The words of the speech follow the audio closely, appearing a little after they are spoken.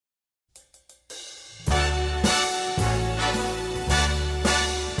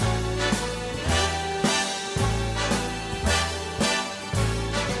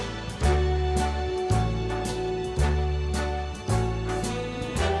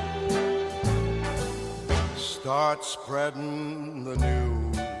Start spreading the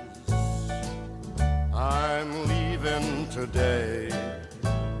news. I'm leaving today.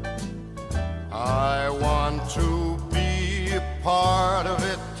 I want to be a part of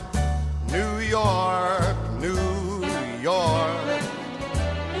it. New York, New York.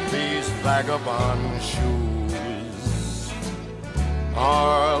 These vagabond shoes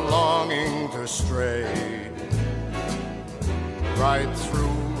are longing to stray right through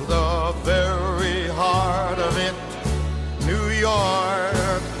the very heart of it. New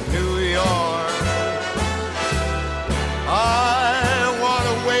York, New York. I want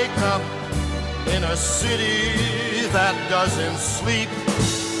to wake up in a city that doesn't sleep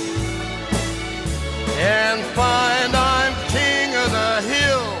and find I'm king of the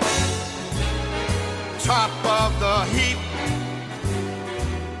hill, top of the heap.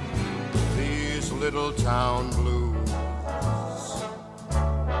 These little town blues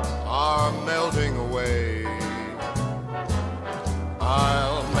are melting away.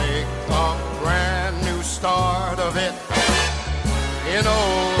 I'll make a brand new start of it in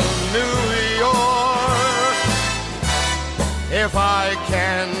old New York. If I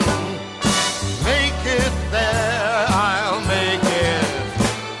can make it there, I'll make it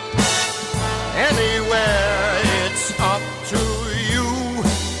anywhere. It's up to you,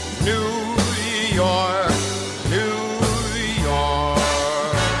 New York, New York.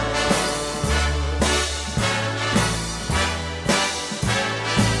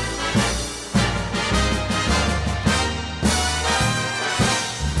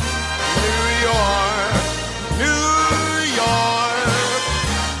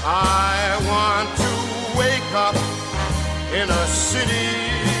 In a city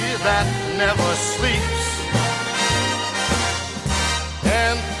that never sleeps